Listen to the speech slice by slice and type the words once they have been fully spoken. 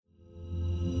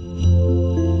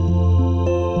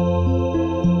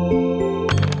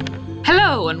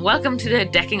and welcome to the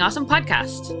Decking Awesome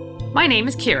podcast. My name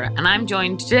is Ciara, and I'm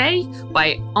joined today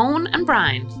by Owen and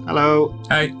Brian. Hello.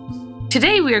 Hi.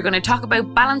 Today we are going to talk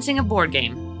about balancing a board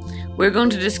game. We're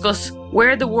going to discuss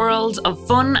where the worlds of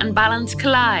fun and balance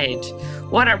collide,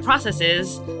 what our process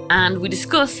is, and we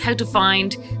discuss how to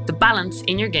find the balance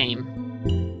in your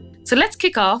game. So let's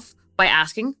kick off by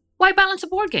asking, why balance a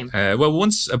board game? Well,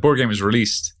 once a board game is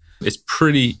released, it's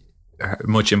pretty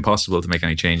much impossible to make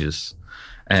any changes.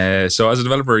 So as a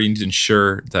developer, you need to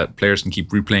ensure that players can keep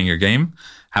replaying your game,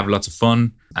 have lots of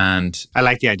fun, and... I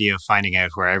like the idea of finding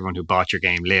out where everyone who bought your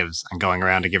game lives and going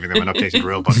around and giving them an updated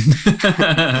rulebook.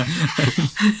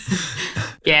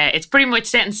 Yeah, it's pretty much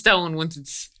set in stone once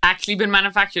it's actually been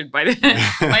manufactured by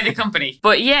the company.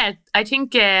 But yeah, I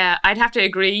think I'd have to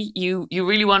agree. You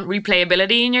really want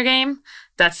replayability in your game.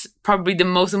 That's probably the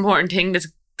most important thing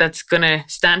that's going to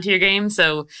stand to your game.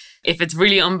 So if it's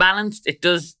really unbalanced, it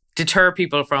does deter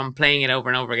people from playing it over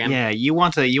and over again. Yeah, you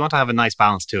want to have a nice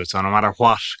balance to it. So no matter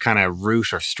what kind of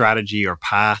route or strategy or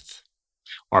path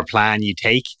or plan you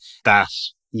take, that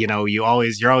you're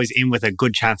always in with a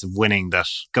good chance of winning. That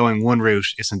going one route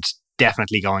isn't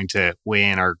definitely going to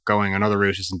win, or going another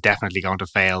route isn't definitely going to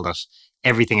fail. That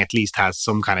everything at least has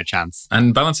some kind of chance.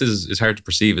 And balance is hard to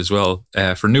perceive as well.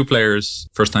 For new players,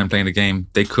 first time playing the game,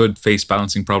 they could face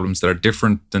balancing problems that are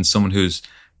different than someone who's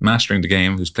mastering the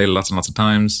game, who's played lots and lots of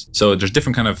times. So there's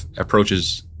different kind of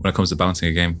approaches when it comes to balancing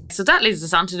a game. So that leads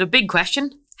us on to the big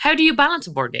question. How do you balance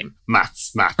a board game?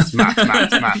 Maths.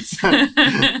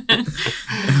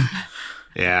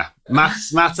 Yeah.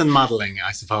 Maths and modelling,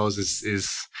 I suppose,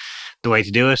 is the way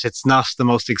to do it. It's not the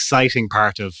most exciting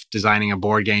part of designing a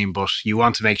board game, but you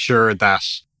want to make sure that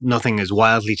nothing is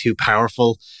wildly too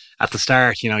powerful. At the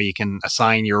start, you can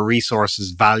assign your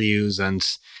resources values and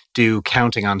do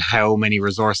counting on how many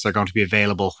resources are going to be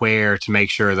available where, to make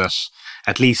sure that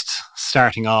at least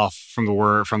starting off from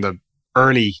the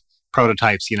early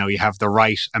prototypes, you have the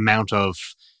right amount of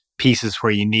pieces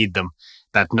where you need them,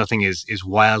 that nothing is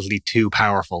wildly too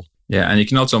powerful. Yeah, and you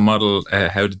can also model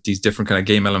how these different kind of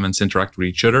game elements interact with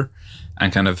each other,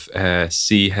 and kind of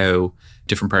see how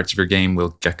different parts of your game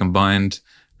will get combined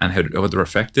and what their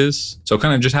effect is. So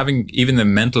kind of just having even the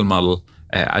mental model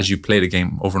as you play the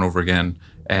game over and over again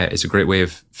is a great way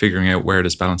of figuring out where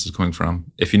this balance is coming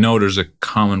from. If you know there's a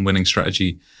common winning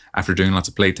strategy after doing lots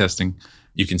of play testing,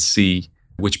 you can see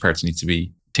which parts need to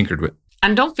be tinkered with.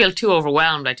 And don't feel too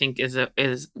overwhelmed, I think,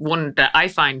 is one that I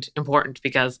find important,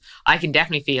 because I can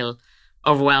definitely feel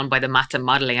overwhelmed by the math and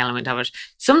modelling element of it.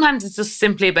 Sometimes it's just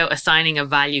simply about assigning a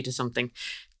value to something.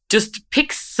 Just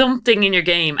pick something in your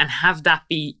game and have that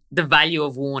be the value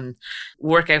of one.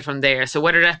 Work out from there. So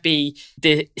whether that be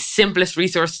the simplest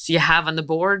resource you have on the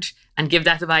board and give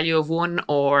that the value of one,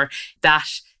 or that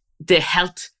the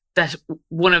health that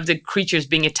one of the creatures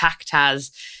being attacked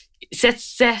has, set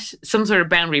some sort of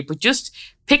boundary, but just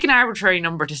pick an arbitrary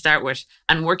number to start with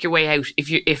and work your way out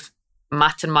if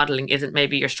maths and modelling isn't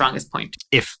maybe your strongest point.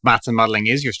 If maths and modelling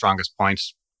is your strongest point,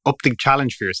 up the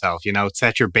challenge for yourself.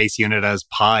 Set your base unit as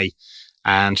pi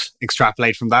and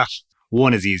extrapolate from that.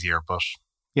 One is easier, but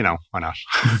why not?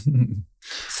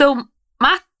 So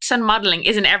maths and modelling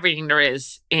isn't everything there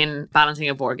is in balancing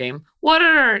a board game. What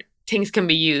other things can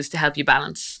be used to help you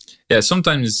balance? Yeah,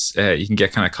 sometimes you can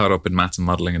get kind of caught up in maths and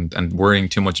modelling and worrying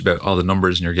too much about all the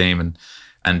numbers in your game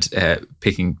and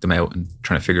picking them out and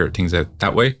trying to figure things out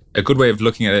that way. A good way of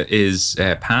looking at it is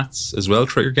paths as well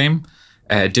throughout your game.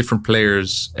 Different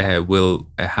players will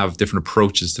have different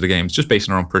approaches to the games, just based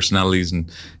on their own personalities and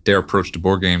their approach to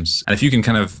board games. And if you can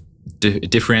kind of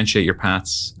differentiate your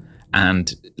paths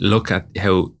and look at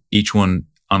how each one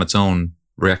on its own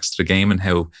reacts to the game and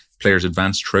how players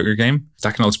advance throughout your game,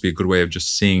 that can also be a good way of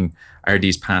just seeing, are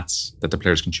these paths that the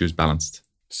players can choose balanced?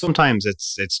 Sometimes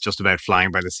it's just about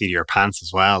flying by the seat of your pants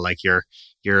as well. Like you're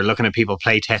looking at people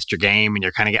play test your game, and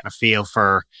you're kind of getting a feel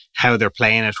for how they're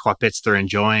playing it, what bits they're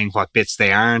enjoying, what bits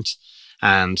they aren't.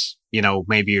 And,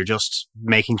 maybe you're just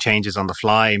making changes on the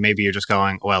fly. Maybe you're just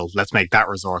going, well, let's make that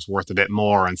resource worth a bit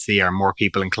more and see, are more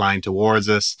people inclined towards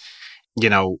us?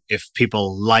 If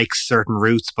people like certain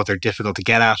routes, but they're difficult to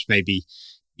get at, maybe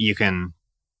you can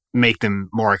make them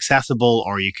more accessible,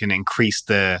 or you can increase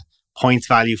the points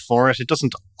value for it. It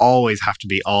doesn't always have to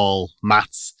be all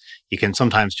maths. You can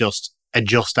sometimes just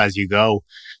adjust as you go.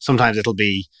 Sometimes it'll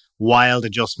be wild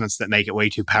adjustments that make it way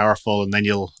too powerful, and then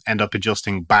you'll end up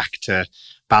adjusting back to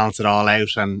balance it all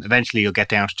out, and eventually you'll get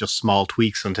down to just small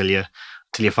tweaks until you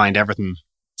find everything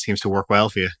seems to work well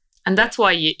for you. And that's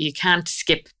why you can't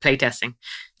skip playtesting.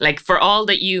 Like, for all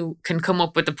that you can come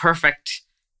up with the perfect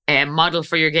model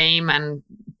for your game and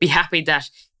be happy that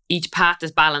each path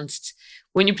is balanced,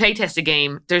 when you play test a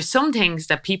game, there's some things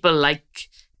that people like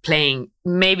playing.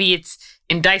 Maybe it's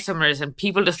in Dice Summers and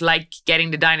people just like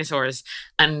getting the dinosaurs,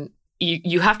 and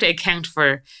you have to account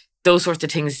for those sorts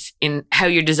of things in how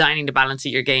you're designing the balance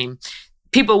of your game.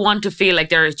 People want to feel like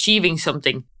they're achieving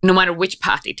something no matter which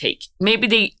path they take. Maybe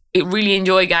they really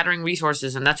enjoy gathering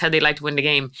resources and that's how they like to win the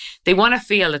game. They want to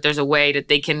feel that there's a way that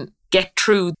they can get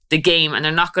through the game and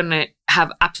they're not going to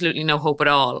have absolutely no hope at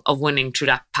all of winning through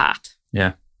that path.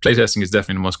 Yeah. Playtesting is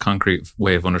definitely the most concrete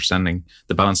way of understanding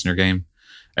the balance in your game.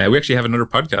 We actually have another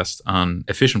podcast on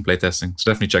efficient playtesting,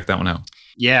 so definitely check that one out.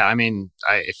 Yeah, I mean,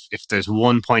 if there's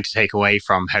one point to take away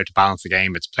from how to balance the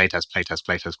game, it's playtest.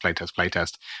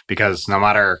 Because no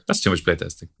matter... That's too much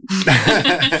playtesting.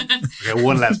 Okay,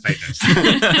 one less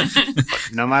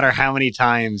playtest. No matter how many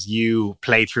times you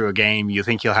play through a game, you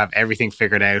think you'll have everything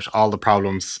figured out, all the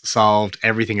problems solved,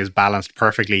 everything is balanced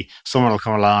perfectly. Someone will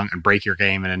come along and break your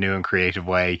game in a new and creative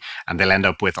way, and they'll end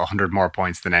up with 100 more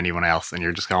points than anyone else. And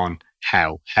you're just going,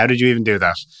 how? How did you even do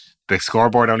that? The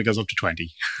scoreboard only goes up to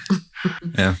 20.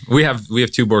 Yeah, we have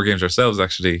 2 board games ourselves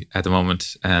actually at the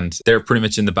moment, and they're pretty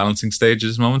much in the balancing stage at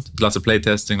this moment. Lots of play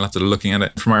testing, lots of looking at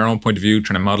it from our own point of view,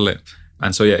 trying to model it.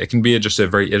 And so yeah, it can be just a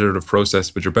very iterative process,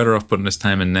 but you're better off putting this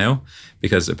time in now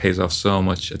because it pays off so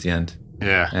much at the end.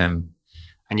 Yeah.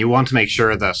 And you want to make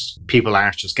sure that people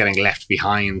aren't just getting left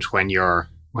behind when you're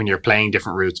playing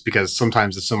different routes, because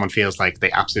sometimes if someone feels like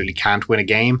they absolutely can't win a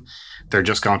game, they're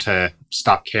just going to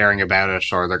stop caring about it,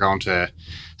 or they're going to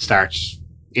start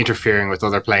interfering with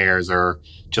other players, or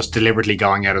just deliberately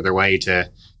going out of their way to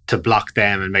block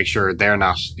them and make sure they're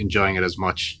not enjoying it as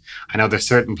much. I know there's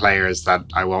certain players that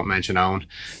I won't mention on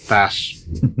that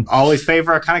always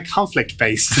favor a kind of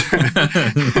conflict-based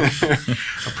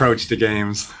approach to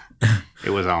games. It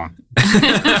was on.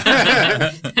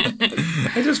 I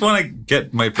just want to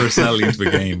get my personality into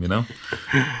the game, you know?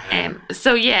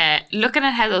 So yeah, looking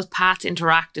at how those paths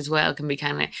interact as well can be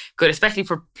kind of good, especially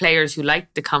for players who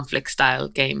like the conflict style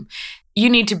game. You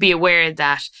need to be aware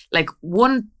that like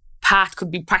one path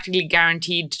could be practically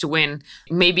guaranteed to win.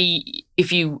 Maybe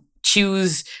if you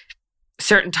choose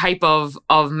certain type of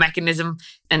mechanism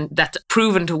and that's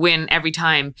proven to win every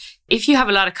time. If you have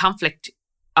a lot of conflict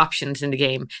options in the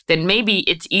game, then maybe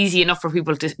it's easy enough for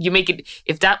people to, you make it,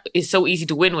 if that is so easy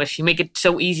to win with, you make it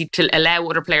so easy to allow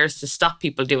other players to stop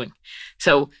people doing.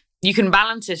 So you can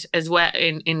balance it as well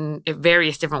in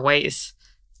various different ways.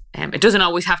 It doesn't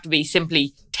always have to be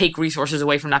simply take resources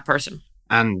away from that person.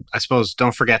 And I suppose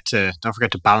don't forget to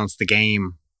balance the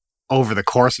game over the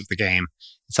course of the game.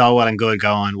 It's all well and good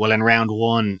going, well, in round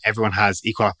 1, everyone has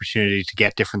equal opportunity to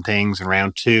get different things, in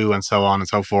round 2 and so on and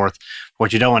so forth.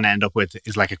 What you don't want to end up with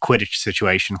is like a Quidditch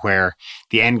situation where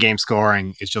the end game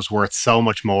scoring is just worth so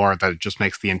much more that it just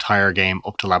makes the entire game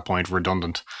up to that point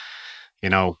redundant. You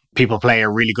know, people play a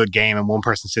really good game and one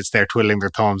person sits there twiddling their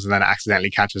thumbs and then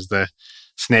accidentally catches the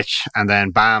snitch, and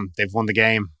then bam, they've won the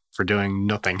game for doing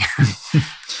nothing.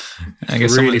 I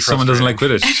guess really someone doesn't like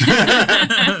Quidditch.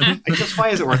 Just why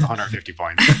is it worth 150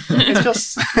 points? It's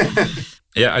just...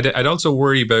 Yeah, I'd also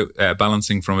worry about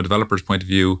balancing from a developer's point of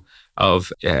view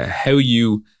of how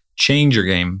you change your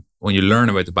game when you learn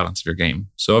about the balance of your game.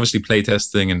 So obviously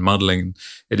playtesting and modeling,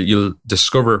 you'll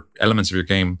discover elements of your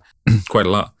game quite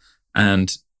a lot.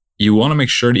 And you want to make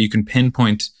sure that you can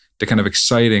pinpoint the kind of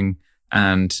exciting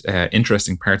and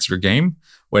interesting parts of your game,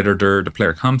 whether they're the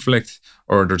player conflict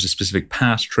or there's a specific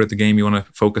path throughout the game you want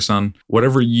to focus on.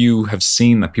 Whatever you have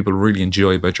seen that people really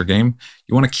enjoy about your game,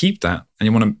 you want to keep that and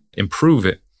you want to improve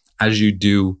it as you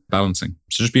do balancing.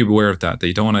 So just be aware of that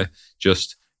you don't want to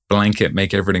just blanket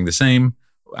make everything the same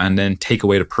and then take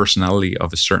away the personality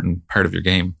of a certain part of your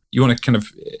game. You want to kind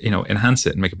of, enhance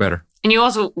it and make it better. And you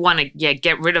also want to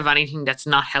get rid of anything that's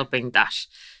not helping that.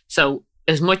 So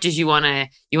as much as you want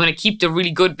to keep the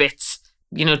really good bits,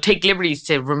 take liberties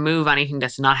to remove anything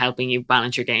that's not helping you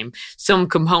balance your game. Some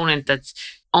component that's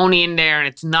only in there and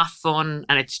it's not fun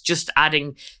and it's just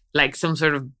adding like some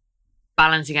sort of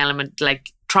balancing element.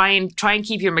 Like try and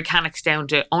keep your mechanics down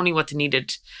to only what's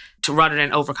needed to rather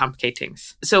than overcomplicate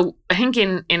things. So I think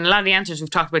in a lot of the answers we've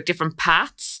talked about different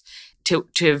paths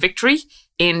to victory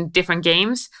in different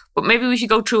games, but maybe we should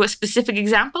go through a specific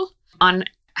example on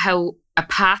how a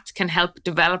path can help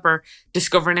developer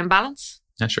discover an imbalance.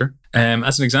 Yeah, sure.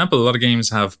 As an example, a lot of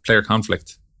games have player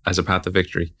conflict as a path to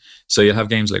victory. So you'll have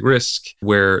games like Risk,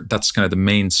 where that's kind of the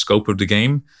main scope of the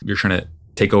game. You're trying to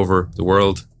take over the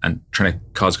world and trying to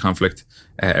cause conflict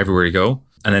everywhere you go.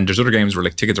 And then there's other games where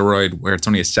like Ticket to Ride, where it's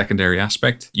only a secondary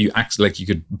aspect. You act like you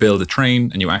could build a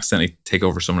train and you accidentally take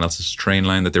over someone else's train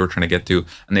line that they were trying to get to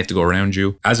and they have to go around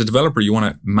you. As a developer, you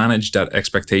want to manage that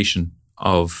expectation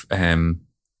of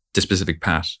the specific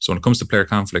path. So when it comes to player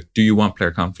conflict, do you want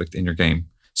player conflict in your game?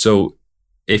 So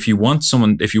if you want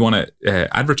to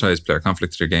advertise player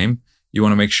conflict to your game, you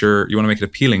want to make it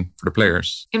appealing for the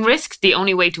players. In Risk, the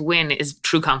only way to win is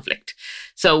true conflict.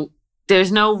 So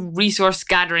there's no resource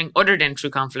gathering other than true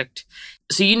conflict.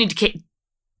 So you need to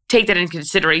take that into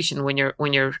consideration when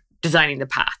you're designing the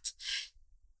path.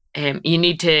 You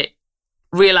need to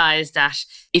realize that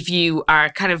if you are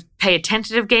kind of play a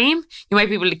tentative game, you might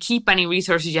be able to keep any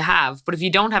resources you have. But if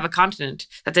you don't have a continent,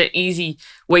 that's an easy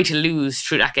way to lose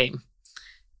through that game.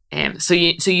 So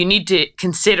you need to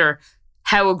consider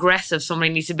how aggressive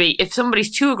somebody needs to be. If somebody's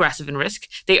too aggressive in Risk,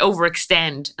 they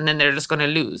overextend and then they're just going to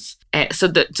lose. So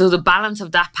the balance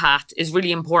of that path is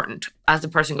really important as the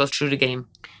person goes through the game.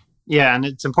 Yeah, and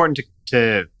it's important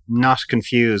to not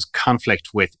confuse conflict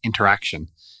with interaction.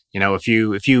 You know, if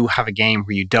you have a game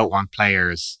where you don't want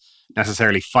players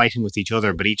necessarily fighting with each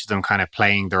other, but each of them kind of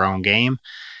playing their own game,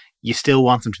 you still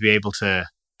want them to be able to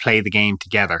play the game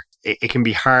together. It can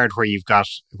be hard where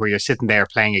you're sitting there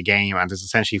playing a game and there's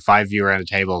essentially 5 of you around a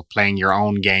table playing your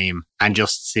own game and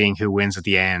just seeing who wins at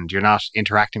the end. You're not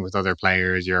interacting with other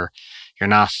players. You're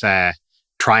not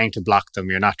trying to block them.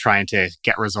 You're not trying to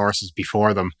get resources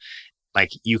before them.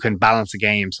 Like, you can balance a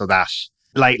game so that,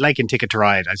 like in Ticket to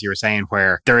Ride, as you were saying,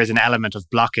 where there is an element of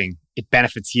blocking, it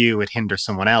benefits you, it hinders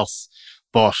someone else.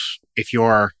 But if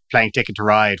you're playing Ticket to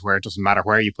Ride, where it doesn't matter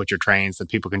where you put your trains, that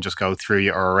people can just go through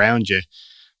you or around you,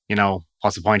 you know,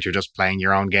 what's the point? You're just playing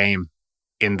your own game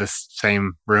in the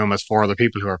same room as 4 other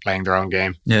people who are playing their own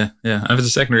game. Yeah. And if it's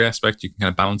a secondary aspect, you can kind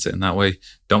of balance it in that way.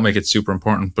 Don't make it super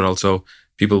important, but also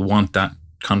people want that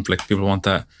conflict. People want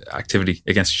that activity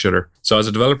against each other. So as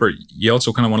a developer, you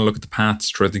also kind of want to look at the paths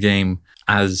throughout the game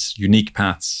as unique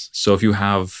paths. So if you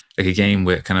have like a game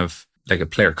with kind of like a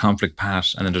player conflict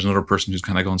path, and then there's another person who's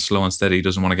kind of going slow and steady,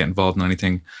 doesn't want to get involved in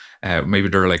anything. Maybe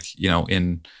they're like, you know,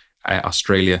 in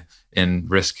Australia in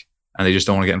Risk, and they just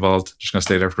don't want to get involved, just going to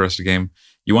stay there for the rest of the game.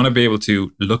 You want to be able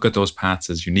to look at those paths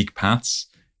as unique paths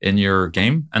in your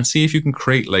game and see if you can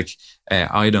create like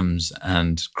items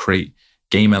and create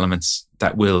game elements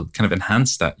that will kind of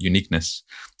enhance that uniqueness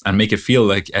and make it feel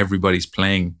like everybody's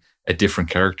playing a different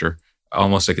character,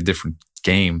 almost like a different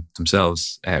game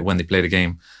themselves when they play the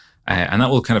game. And that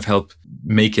will kind of help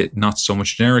make it not so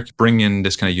much generic, bring in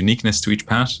this kind of uniqueness to each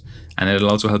path. And it'll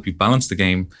also help you balance the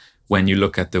game when you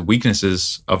look at the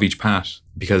weaknesses of each path.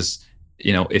 Because,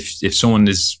 you know, if someone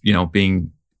is, you know,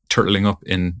 being turtling up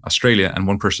in Australia and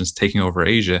one person's taking over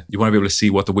Asia, you want to be able to see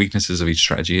what the weaknesses of each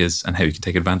strategy is and how you can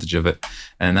take advantage of it.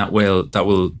 And that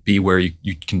will be where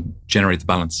you can generate the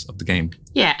balance of the game.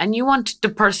 Yeah, and you want the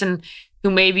person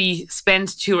who maybe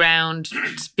spends 2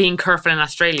 rounds being careful in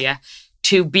Australia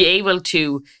to be able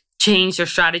to change their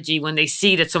strategy when they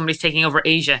see that somebody's taking over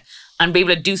Asia and be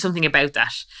able to do something about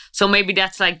that. So maybe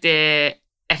that's like the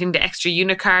extra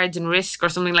unit cards in Risk or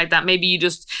something like that. Maybe you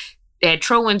just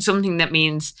throw in something that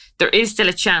means there is still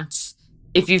a chance,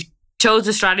 if you've chose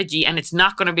a strategy and it's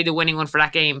not going to be the winning one for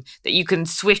that game, that you can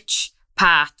switch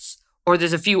paths, or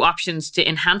there's a few options to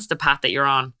enhance the path that you're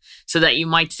on, so that you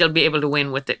might still be able to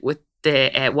win with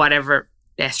the whatever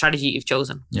strategy you've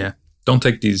chosen. Yeah. Don't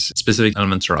take these specific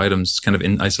elements or items kind of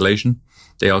in isolation.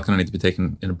 They all kind of need to be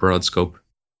taken in a broad scope.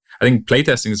 I think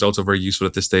playtesting is also very useful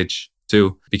at this stage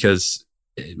too, because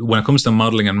when it comes to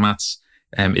modeling and maths,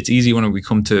 it's easy when we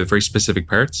come to very specific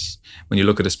parts. When you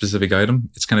look at a specific item,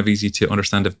 it's kind of easy to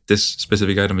understand if this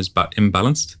specific item is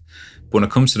imbalanced. But when it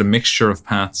comes to the mixture of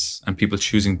paths and people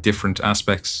choosing different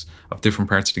aspects of different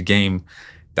parts of the game,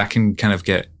 that can kind of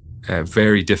get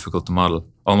very difficult to model,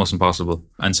 almost impossible.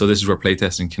 And so this is where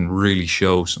playtesting can really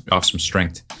show off some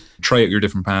strength. Try out your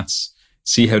different paths,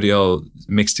 see how they all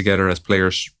mix together as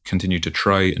players continue to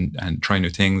try and try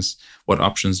new things, what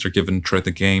options they're given throughout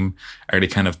the game. Are they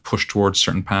kind of pushed towards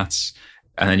certain paths?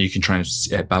 And then you can try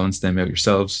and balance them out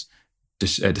yourselves,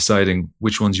 deciding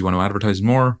which ones you want to advertise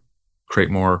more, create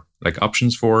more like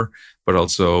options for, but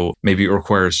also maybe it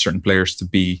requires certain players to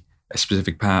be a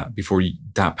specific path before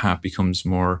that path becomes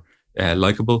more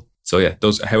likable. So yeah,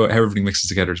 how everything mixes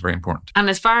together is very important. And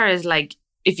as far as like,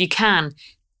 if you can,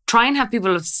 try and have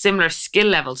people of similar skill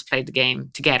levels play the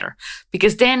game together.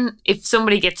 Because then if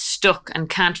somebody gets stuck and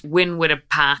can't win with a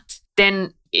path,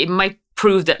 then it might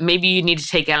prove that maybe you need to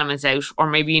take elements out, or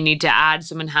maybe you need to add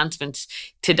some enhancements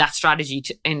to that strategy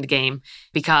in the game.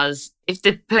 Because if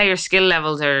the player skill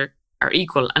levels are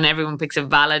equal and everyone picks a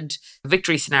valid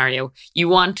victory scenario, you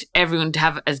want everyone to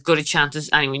have as good a chance as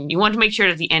anyone. You want to make sure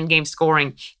that the end game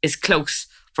scoring is close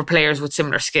for players with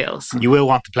similar skills. You will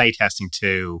want the playtesting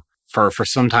to, for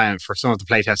some of the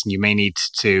playtesting, you may need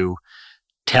to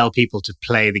tell people to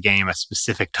play the game a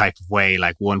specific type of way.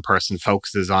 Like one person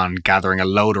focuses on gathering a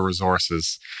load of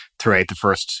resources throughout the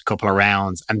first couple of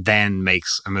rounds and then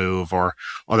makes a move, or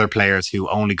other players who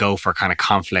only go for kind of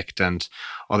conflict, and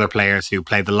other players who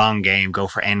play the long game, go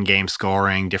for end game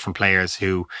scoring, different players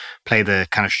who play the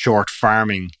kind of short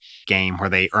farming game where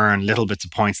they earn little bits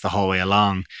of points the whole way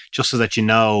along, just so that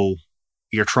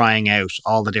you're trying out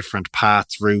all the different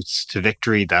paths, routes to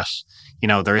victory, that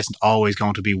there isn't always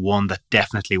going to be one that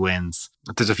definitely wins.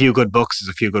 There's a few good books,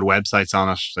 there's a few good websites on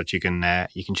it that you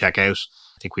can check out.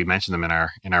 I think we mentioned them in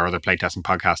our other playtesting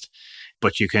podcast.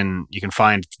 But you can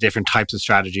find different types of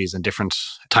strategies and different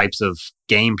types of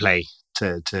gameplay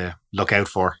to look out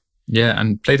for. Yeah,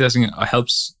 and playtesting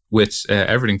helps with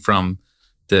everything from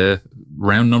the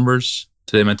round numbers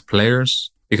to the amount of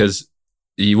players, because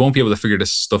you won't be able to figure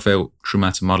this stuff out through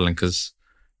maths and modeling, because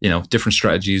different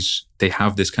strategies, they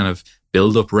have this kind of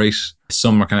build-up rate.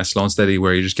 Some are kind of slow and steady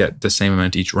where you just get the same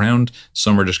amount each round.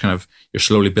 Some are just kind of, you're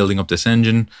slowly building up this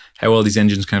engine. How all these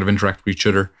engines kind of interact with each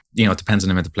other, it depends on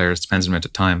the amount of players, depends on the amount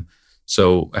of time.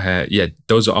 So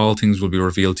those are all things will be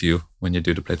revealed to you when you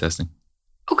do the playtesting.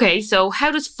 Okay, so how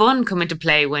does fun come into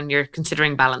play when you're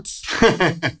considering balance?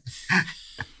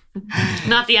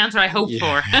 Not the answer I hoped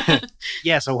for.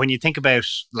 Yeah, so when you think about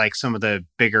like some of the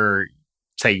bigger,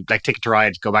 say like Ticket to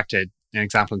Ride, go back to an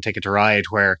example in Ticket to Ride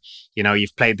where,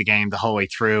 you've played the game the whole way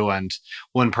through and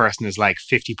one person is like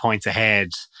 50 points ahead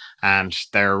and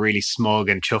they're really smug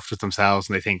and chuffed with themselves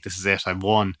and they think, this is it, I've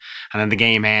won. And then the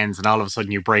game ends and all of a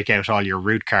sudden you break out all your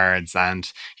root cards and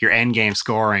your end game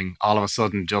scoring all of a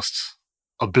sudden just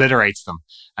obliterates them,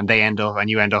 and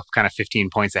you end up kind of 15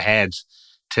 points ahead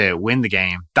to win the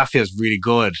game. That feels really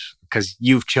good because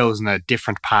you've chosen a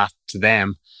different path to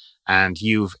them and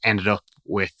you've ended up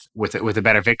with a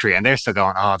better victory, and they're still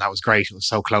going, oh, that was great, it was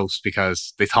so close,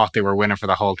 because they thought they were winning for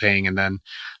the whole thing and then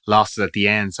lost it at the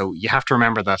end. So you have to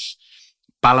remember that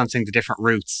balancing the different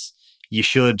routes, you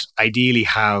should ideally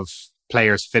have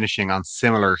players finishing on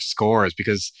similar scores,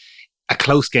 because a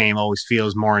close game always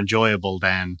feels more enjoyable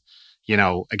than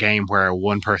a game where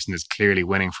one person is clearly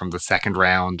winning from the second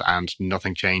round and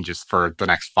nothing changes for the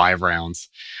next 5 rounds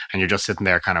and you're just sitting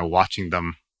there kind of watching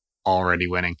them already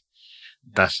winning.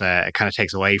 That it kind of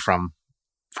takes away from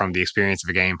the experience of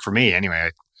a game, for me anyway,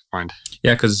 I find.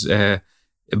 Yeah, because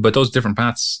but those different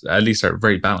paths at least are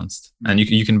very balanced, and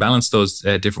you can balance those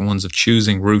different ones of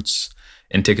choosing routes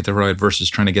in Ticket to Ride versus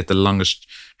trying to get the longest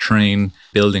train,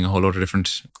 building a whole lot of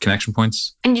different connection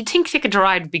points. And you'd think Ticket to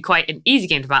Ride would be quite an easy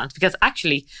game to balance, because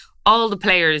actually all the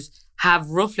players have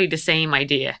roughly the same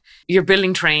idea. You're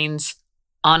building trains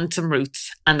on some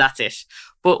routes and that's it.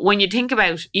 But when you think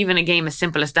about even a game as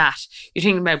simple as that, you're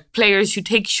thinking about players who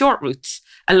take short routes,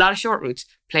 a lot of short routes,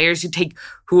 players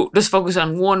who just focus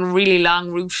on one really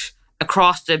long route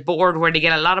across the board where they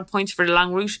get a lot of points for the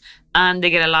long route and they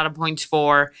get a lot of points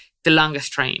for the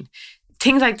longest train.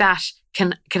 Things like that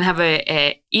can have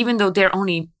even though they're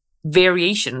only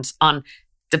variations on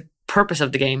the purpose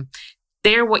of the game,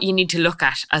 they're what you need to look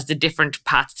at as the different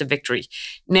paths to victory.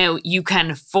 Now, you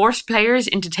can force players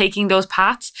into taking those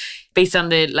paths based on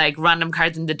the random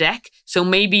cards in the deck. So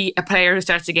maybe a player who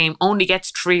starts the game only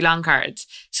gets 3 long cards.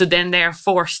 So then they're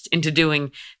forced into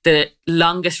doing the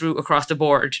longest route across the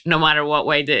board, no matter what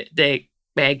way the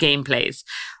game plays.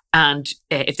 And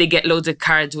if they get loads of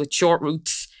cards with short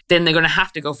routes, then they're going to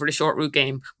have to go for the short route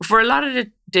game. But for a lot of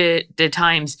the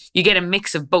times, you get a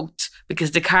mix of both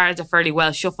because the cards are fairly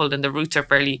well shuffled and the routes are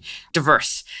fairly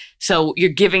diverse. So you're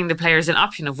giving the players an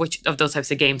option of which of those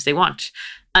types of games they want.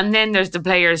 And then there's the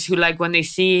players who, when they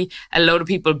see a load of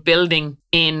people building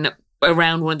in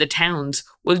around one of the towns,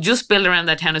 will just build around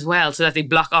that town as well so that they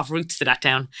block off routes to that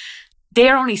town.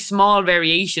 They're only small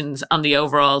variations on the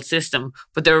overall system,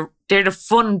 but they're the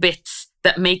fun bits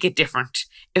that make it different.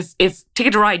 If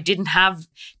Ticket to Ride didn't have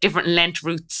different length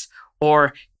routes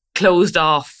or closed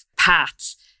off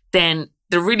paths, then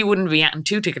there really wouldn't be anything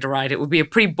to Ticket to Ride. It would be a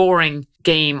pretty boring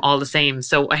game all the same.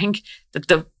 So I think that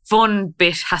the fun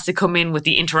bit has to come in with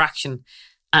the interaction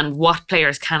and what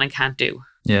players can and can't do.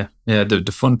 Yeah.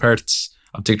 The fun parts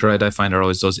of Ticket to Ride, I find, are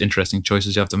always those interesting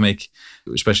choices you have to make,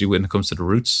 especially when it comes to the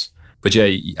routes. But yeah,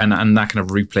 and that kind of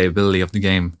replayability of the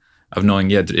game, of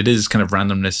knowing, it is kind of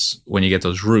randomness when you get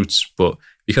those routes, but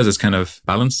because it's kind of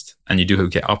balanced and you do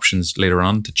get options later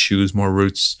on to choose more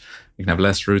routes, you can have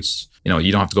less routes. You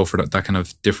don't have to go for that kind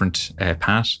of different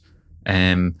path.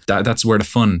 That's where the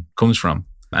fun comes from.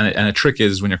 And a trick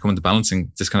is, when you're coming to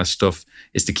balancing this kind of stuff,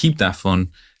 is to keep that fun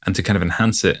and to kind of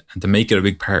enhance it and to make it a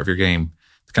big part of your game.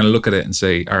 To kind of look at it and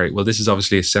say, all right, well, this is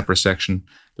obviously a separate section.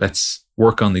 Let's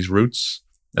work on these routes.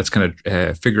 Let's kind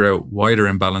of figure out why they're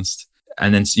imbalanced.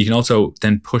 And then you can also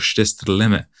then push this to the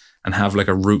limit and have like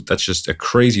a route that's just a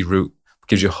crazy route,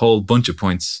 gives you a whole bunch of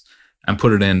points, and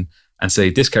put it in and say,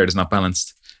 this card is not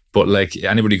balanced. But like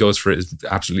anybody goes for it is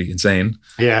absolutely insane.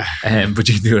 Yeah. But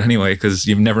you can do it anyway because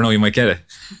you never know you might get it.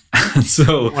 And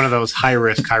so one of those high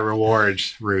risk, high reward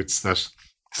routes that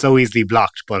so easily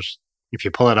blocked, but if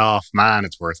you pull it off, man,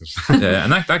 it's worth it. Yeah,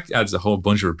 and that adds a whole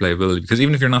bunch of replayability, because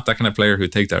even if you're not that kind of player who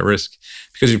would take that risk,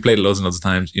 because you've played it loads and loads of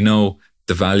times, you know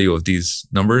the value of these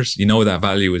numbers. You know that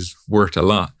value is worth a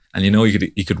lot, and you know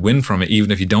you could win from it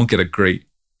even if you don't get a great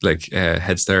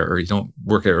head start, or you don't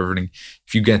work out everything.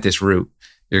 If you get this route,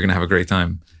 you're going to have a great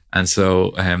time. And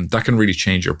so that can really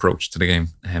change your approach to the game,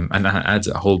 and that adds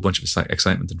a whole bunch of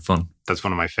excitement and fun. That's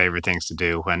one of my favorite things to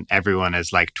do when everyone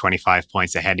is like 25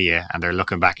 points ahead of you and they're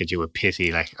looking back at you with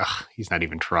pity, like, oh, he's not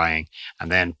even trying. And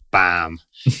then bam,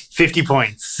 50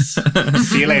 points.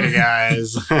 See you later,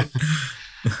 guys.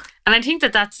 And I think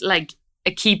that's like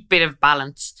a key bit of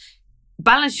balance.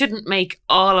 Balance shouldn't make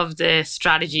all of the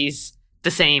strategies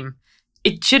the same.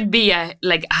 It should be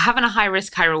having a high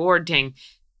risk, high reward thing.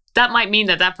 That might mean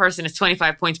that person is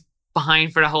 25 points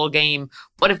behind for the whole game.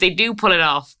 But if they do pull it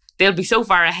off, they'll be so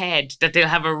far ahead that they'll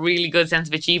have a really good sense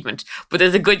of achievement. But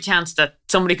there's a good chance that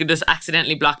somebody could just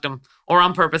accidentally block them or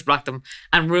on purpose block them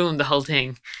and ruin the whole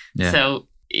thing. Yeah. So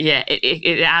yeah,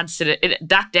 it adds to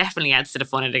that definitely adds to the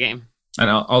fun of the game. And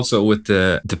also with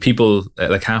the people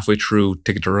like halfway through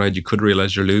Ticket to Ride, you could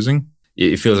realize you're losing.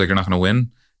 It feels like you're not going to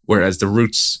win. Whereas the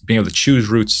routes, being able to choose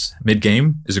routes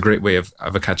mid-game is a great way of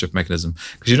a catch-up mechanism.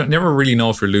 Because you never really know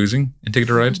if you're losing in Ticket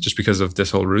to Ride just because of this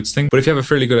whole routes thing. But if you have a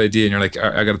fairly good idea and you're like,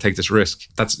 I got to take this risk,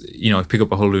 that's, pick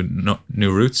up a whole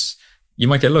new routes, you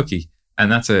might get lucky.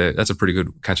 And that's a pretty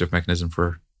good catch-up mechanism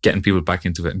for getting people back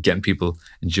into it and getting people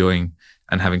enjoying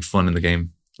and having fun in the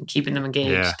game. And keeping them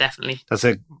engaged, definitely. That's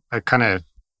a kind of,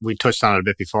 we touched on it a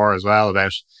bit before as well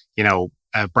about,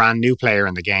 a brand new player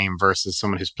in the game versus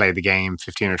someone who's played the game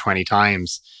 15 or 20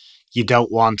 times. You don't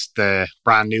want the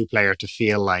brand new player to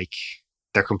feel like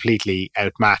they're completely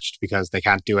outmatched because they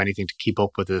can't do anything to keep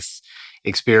up with this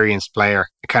experienced player.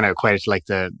 It kind of equated to like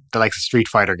the likes of Street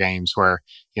Fighter games where,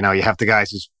 you have the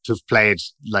guys who've played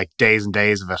like days and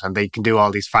days of it and they can do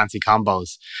all these fancy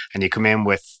combos, and you come in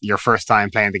with your first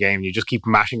time playing the game and you just keep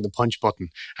mashing the punch button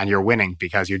and you're winning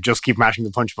because you just keep mashing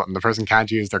the punch button. The person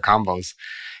can't use their combos.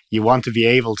 You want to be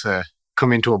able to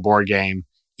come into a board game,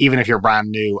 even if you're brand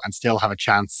new, and still have a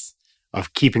chance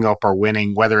of keeping up or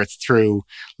winning, whether it's through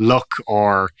luck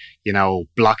or,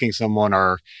 blocking someone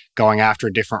or going after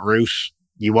a different route.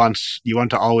 You want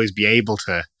to always be able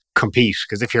to compete,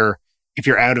 because if you're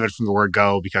out of it from the word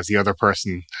go because the other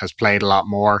person has played a lot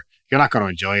more, you're not going to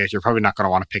enjoy it. You're probably not going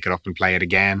to want to pick it up and play it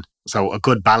again. So a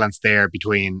good balance there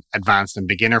between advanced and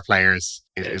beginner players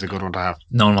is a good one to have.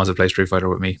 No one wants to play Street Fighter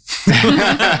with me.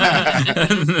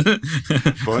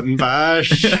 Button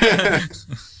bash.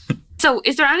 So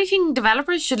is there anything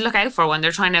developers should look out for when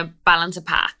they're trying to balance a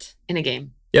path in a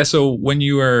game? Yeah, so when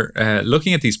you are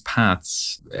looking at these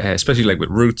paths, especially like with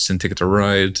routes and Ticket to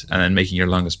Ride, and then making your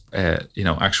longest,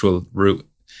 actual route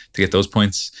to get those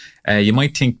points, you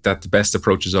might think that the best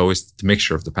approach is always the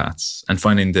mixture of the paths and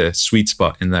finding the sweet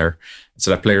spot in there so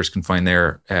that players can find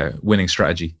their winning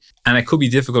strategy. And it could be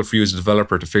difficult for you as a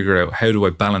developer to figure out, how do I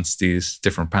balance these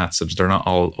different paths so that they're not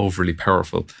all overly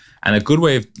powerful? And a good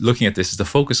way of looking at this is to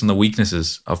focus on the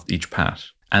weaknesses of each path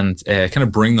and kind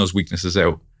of bring those weaknesses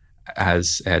out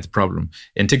as the problem.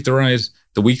 In Ticket to Ride,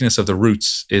 the weakness of the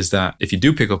routes is that if you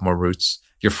do pick up more routes,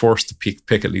 you're forced to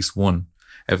pick at least one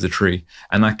out of the tree.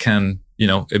 And that can,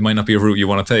 it might not be a route you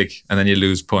want to take, and then you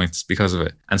lose points because of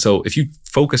it. And so if you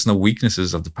focus on the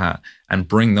weaknesses of the path and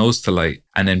bring those to light,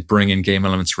 and then bring in game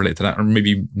elements related to that, or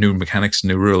maybe new mechanics,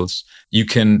 new rules, you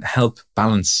can help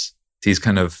balance these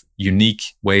kind of unique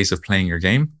ways of playing your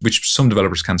game, which some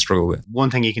developers can struggle with.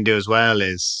 One thing you can do as well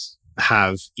is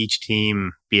have each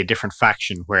team be a different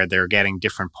faction where they're getting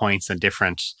different points and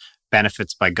different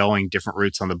benefits by going different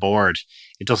routes on the board.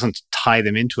 It doesn't tie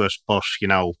them into it, but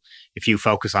if you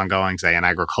focus on going, say, an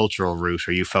agricultural route,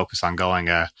 or you focus on going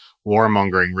a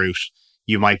warmongering route,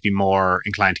 you might be more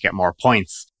inclined to get more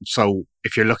points. So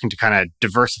if you're looking to kind of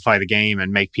diversify the game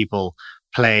and make people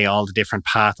play all the different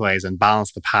pathways and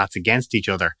balance the paths against each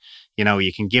other,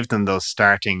 you can give them those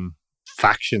starting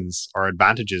factions or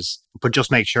advantages, but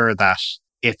just make sure that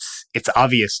it's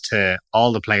obvious to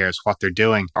all the players what they're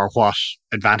doing or what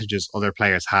advantages other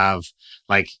players have.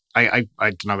 Like, I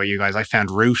don't know about you guys, I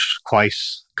found route quite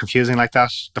confusing like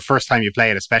that. The first time you play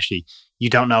it especially, you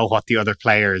don't know what the other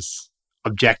players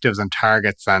objectives and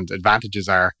targets and advantages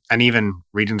are. And even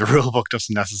reading the rule book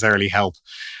doesn't necessarily help.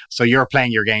 So you're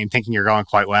playing your game thinking you're going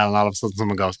quite well, and all of a sudden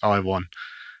someone goes, "Oh, I won."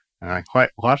 And I'm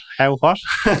like, what? How? What?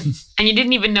 And you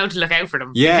didn't even know to look out for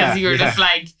them. Yeah, because you were just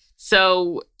like,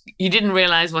 so you didn't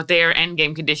realize what their end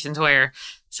game conditions were.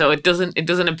 So it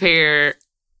doesn't appear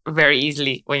very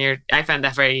easily I found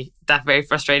that very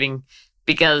frustrating,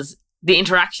 because the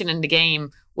interaction in the game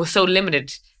was so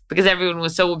limited, because everyone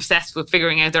was so obsessed with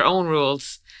figuring out their own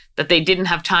rules that they didn't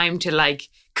have time to like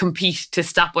compete to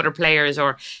stop other players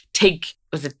or take,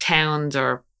 was it towns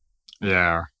or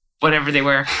whatever they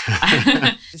were.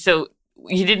 So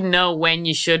you didn't know when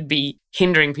you should be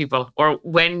hindering people or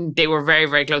when they were very,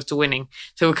 very close to winning.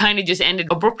 So it kind of just ended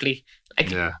abruptly,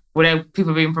 without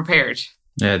people being prepared.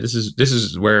 Yeah, this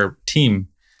is where team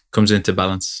comes into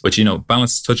balance. But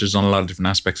balance touches on a lot of different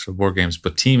aspects of board games,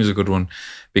 but team is a good one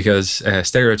because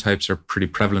stereotypes are pretty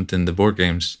prevalent in the board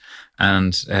games,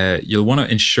 and you'll want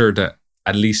to ensure that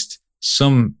at least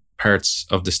some parts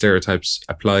of the stereotypes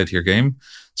apply to your game.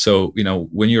 So,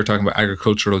 when you're talking about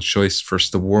agricultural choice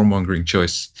versus the warmongering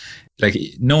choice, like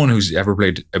no one who's ever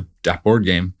played that board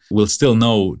game will still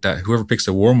know that whoever picks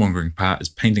the warmongering path is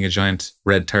painting a giant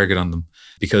red target on them,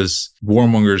 because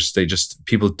warmongers,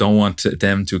 people don't want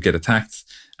them to get attacked.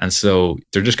 And so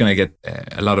they're just going to get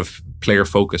a lot of player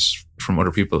focus from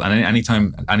other people. And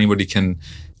anytime anybody can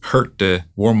hurt the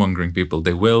warmongering people,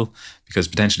 they will, because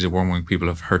potentially the warmongering people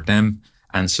have hurt them.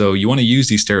 And so you want to use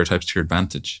these stereotypes to your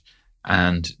advantage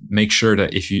and make sure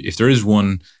that if there is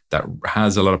one that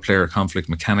has a lot of player conflict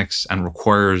mechanics and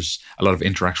requires a lot of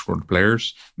interaction with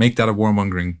players, make that a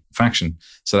warmongering faction,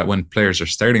 so that when players are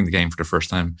starting the game for the first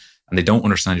time and they don't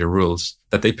understand your rules,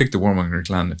 that they pick the warmongering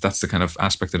clan if that's the kind of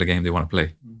aspect of the game they want to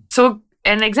play. So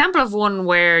an example of one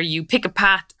where you pick a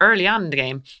path early on in the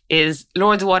game is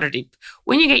Lords of Waterdeep.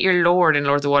 When you get your Lord in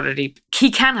Lords of Waterdeep,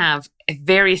 he can have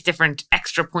various different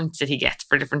extra points that he gets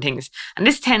for different things. And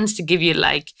this tends to give you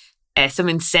some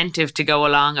incentive to go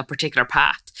along a particular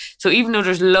path. So even though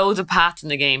there's loads of paths in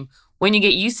the game, when you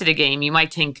get used to the game, you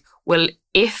might think, well,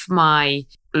 if my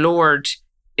Lord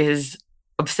is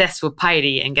obsessed with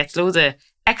piety and gets loads of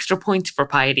extra points for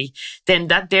piety, then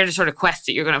they're the sort of quests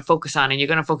that you're going to focus on, and you're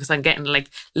going to focus on getting like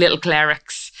little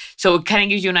clerics. So it kind of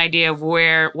gives you an idea of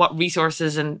what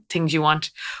resources and things you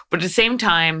want. But at the same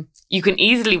time, you can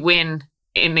easily win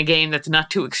in a game that's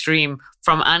not too extreme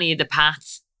from any of the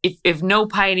paths. If no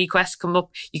piety quests come up,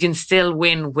 you can still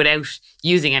win without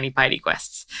using any piety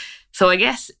quests. So I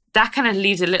guess that kind of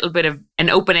leaves a little bit of an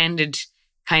open-ended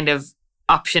kind of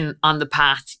option on the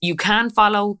path. You can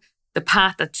follow the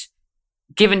path that's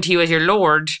given to you as your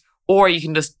Lord, or you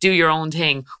can just do your own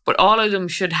thing. But all of them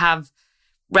should have,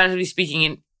 relatively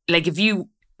speaking,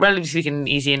 an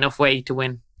easy enough way to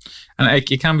win. And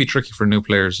it can be tricky for new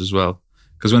players as well,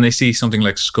 because when they see something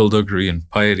like skullduggery and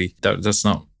piety, that's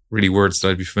not really words that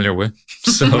I'd be familiar with.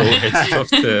 So it's tough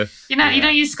to... You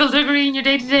don't use skullduggery in your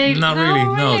day-to-day? Not really,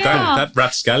 no. That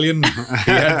rapscallion,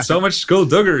 he had so much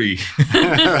skullduggery.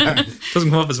 Doesn't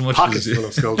come up as much Pockets full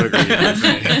of skullduggery.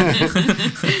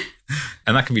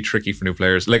 And that can be tricky for new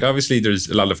players. Like, obviously, there's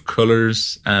a lot of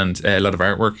colours and a lot of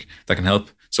artwork that can help.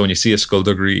 So when you see a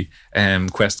skullduggery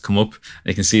quest come up, and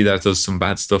you can see that it does some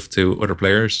bad stuff to other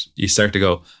players, you start to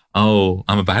go, oh,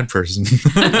 I'm a bad person.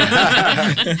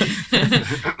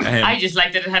 I just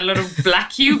liked that it had a lot of black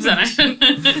cubes on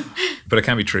it. But it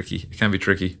can be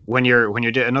tricky. When you're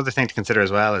another thing to consider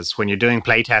as well is when you're doing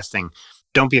playtesting,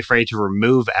 don't be afraid to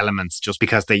remove elements just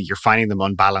because you're finding them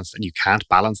unbalanced and you can't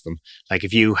balance them. Like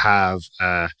if you have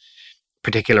a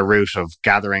particular route of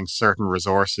gathering certain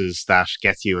resources that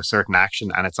gets you a certain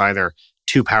action and it's either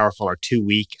too powerful or too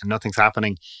weak and nothing's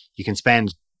happening, you can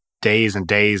spend days and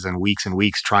days and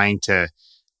weeks trying to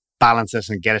balance it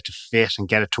and get it to fit and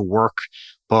get it to work.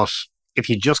 But if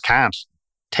you just can't,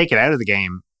 take it out of the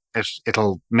game.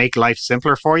 It'll make life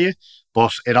simpler for you,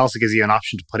 but it also gives you an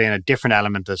option to put in a different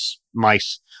element that might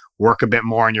work a bit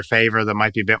more in your favor, that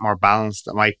might be a bit more balanced,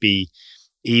 that might be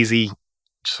easy.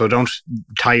 So don't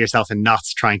tie yourself in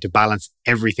knots trying to balance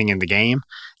everything in the game.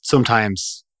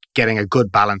 Sometimes getting a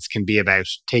good balance can be about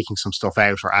taking some stuff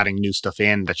out or adding new stuff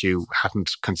in that you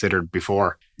hadn't considered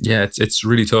before. Yeah, it's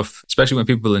really tough, especially when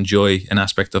people enjoy an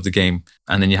aspect of the game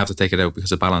and then you have to take it out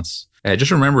because of balance.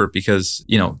 Just remember, because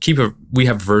we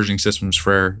have versioning systems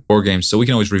for our board games, so we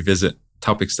can always revisit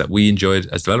topics that we enjoyed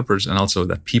as developers and also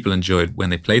that people enjoyed when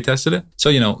they play tested it. So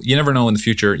you never know in the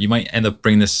future, you might end up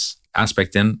bringing this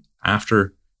aspect in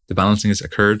after the balancing has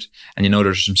occurred, and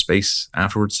there's some space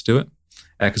afterwards to do it,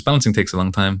 because balancing takes a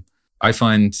long time. I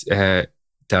find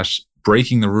that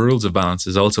breaking the rules of balance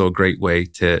is also a great way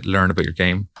to learn about your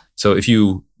game. So if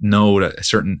you know that a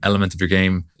certain element of your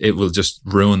game, it will just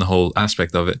ruin the whole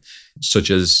aspect of it,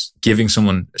 such as giving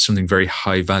someone something very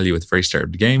high value at the very start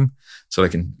of the game. So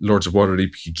like in Lords of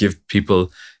Waterdeep, you give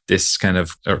people this kind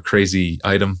of crazy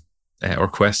item or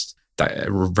quest that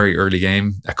a very early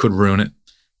game that could ruin it.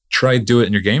 Try do it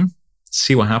in your game,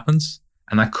 see what happens.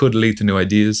 And that could lead to new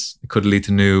ideas. It could lead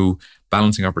to new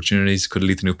balancing opportunities, could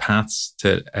lead to new paths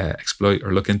to exploit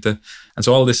or look into. And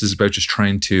so all this is about just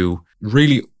trying to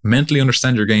really mentally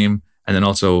understand your game and then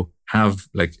also have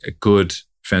like a good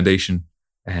foundation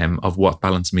of what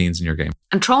balance means in your game.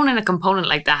 And throwing in a component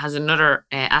like that has another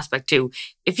aspect too.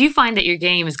 If you find that your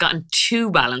game has gotten too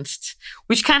balanced,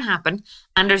 which can happen,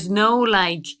 and there's no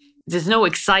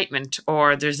excitement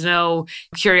or there's no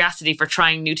curiosity for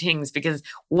trying new things because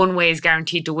one way is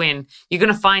guaranteed to win, you're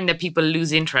going to find that people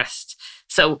lose interest.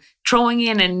 So throwing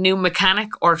in a new mechanic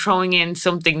or throwing in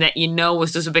something that you know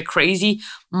was just a bit crazy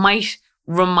might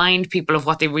remind people of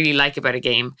what they really like about a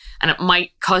game. And it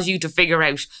might cause you to figure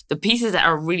out the pieces that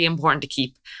are really important to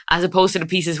keep, as opposed to the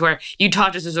pieces where you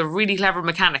thought this was a really clever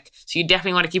mechanic, so you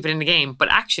definitely want to keep it in the game. But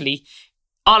actually,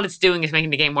 all it's doing is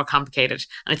making the game more complicated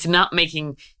and it's not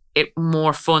making it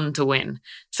more fun to win.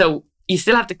 So you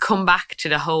still have to come back to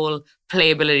the whole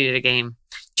playability of the game.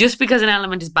 Just because an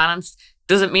element is balanced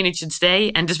doesn't mean it should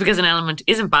stay, and just because an element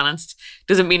isn't balanced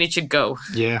doesn't mean it should go.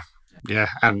 Yeah.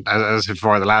 And as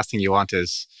before, the last thing you want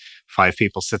is 5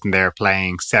 people sitting there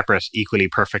playing separate, equally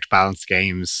perfect balanced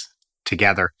games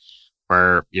together,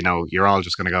 where you're all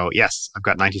just going to go, yes, I've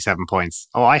got 97 points.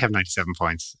 Oh, I have 97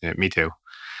 points. Yeah, me too.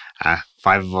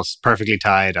 5 of us perfectly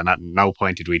tied, and at no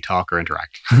point did we talk or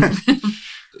interact.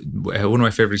 One of my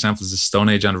favorite examples is Stone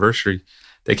Age Anniversary.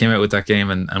 They came out with that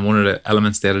game, and one of the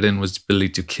elements they added in was the ability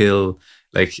to kill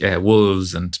like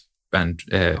wolves and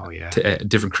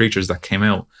different creatures that came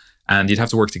out, and you'd have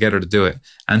to work together to do it.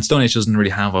 And Stone Age doesn't really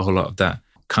have a whole lot of that.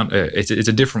 It's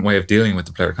a different way of dealing with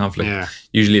the player conflict. Yeah.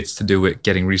 Usually it's to do with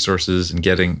getting resources and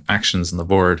getting actions on the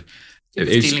board.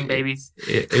 Stealing babies.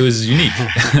 It was unique.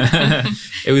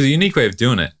 It was a unique way of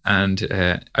doing it, and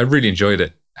I really enjoyed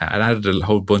it. It added a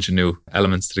whole bunch of new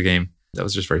elements to the game. That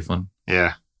was just very fun.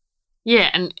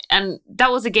 Yeah, and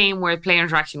that was a game where player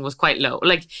interaction was quite low.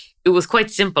 Like, it was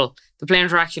quite simple. The player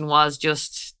interaction was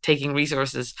just taking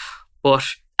resources, but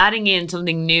adding in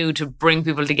something new to bring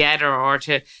people together or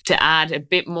to add a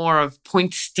bit more of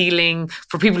point stealing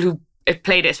for people who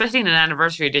played it, especially in an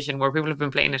anniversary edition where people have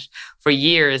been playing it for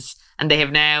years and they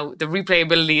have now, the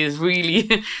replayability is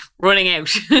really running out.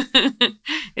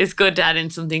 It's good to add in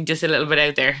something just a little bit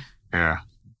out there. Yeah.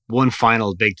 One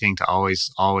final big thing to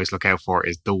always look out for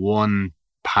is the one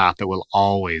path that will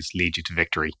always lead you to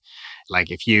victory.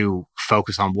 Like if you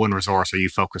focus on one resource or you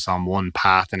focus on one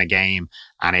path in a game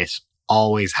and it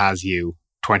always has you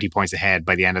 20 points ahead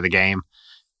by the end of the game,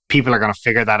 people are going to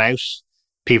figure that out.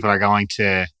 People are going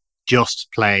to just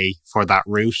play for that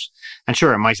route. And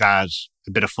sure, it might add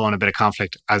a bit of fun, a bit of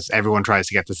conflict as everyone tries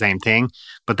to get the same thing.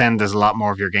 But then there's a lot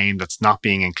more of your game that's not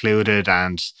being included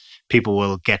and people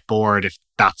will get bored if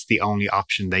that's the only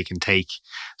option they can take.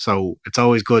 So it's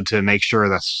always good to make sure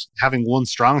that having one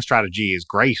strong strategy is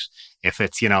great if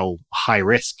it's, high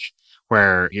risk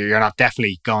where you're not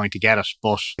definitely going to get it.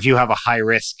 But if you have a high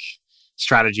risk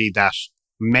strategy that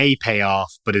may pay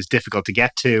off but is difficult to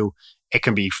get to, it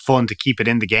can be fun to keep it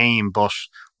in the game, but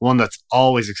one that's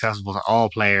always accessible to all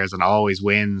players and always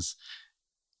wins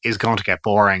is going to get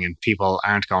boring and people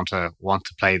aren't going to want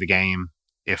to play the game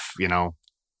if,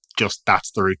 just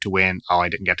that's the route to win. Oh, I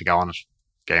didn't get to go on it.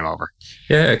 Game over.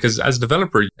 Yeah, because as a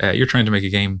developer, you're trying to make a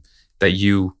game that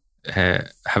you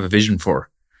have a vision for.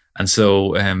 And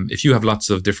so if you have lots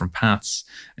of different paths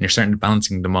and you're starting to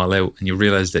balancing them all out and you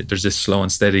realize that there's this slow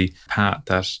and steady path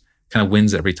that kind of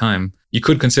wins every time, you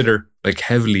could consider like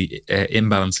heavily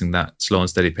imbalancing that slow and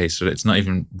steady pace so that it's not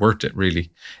even worth it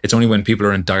really. It's only when people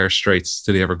are in dire straits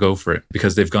do they ever go for it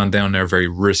because they've gone down their very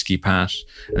risky path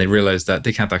and they realize that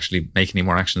they can't actually make any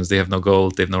more actions. They have no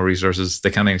gold, they have no resources, they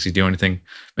can't actually do anything.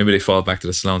 Maybe they fall back to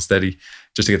the slow and steady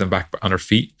just to get them back on their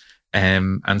feet.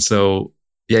 And so,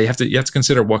 yeah, you have to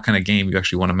consider what kind of game you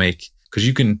actually want to make because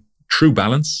you can, through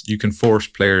balance, you can force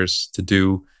players to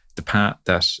do the path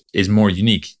that is more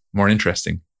unique, more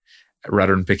interesting,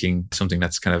 rather than picking something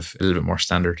that's kind of a little bit more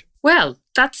standard. Well,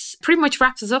 that's pretty much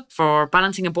wraps us up for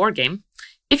balancing a board game.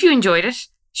 If you enjoyed it,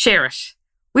 share it.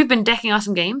 We've been Decking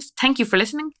Awesome Games. Thank you for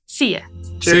listening. See ya.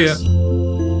 Cheers. See ya.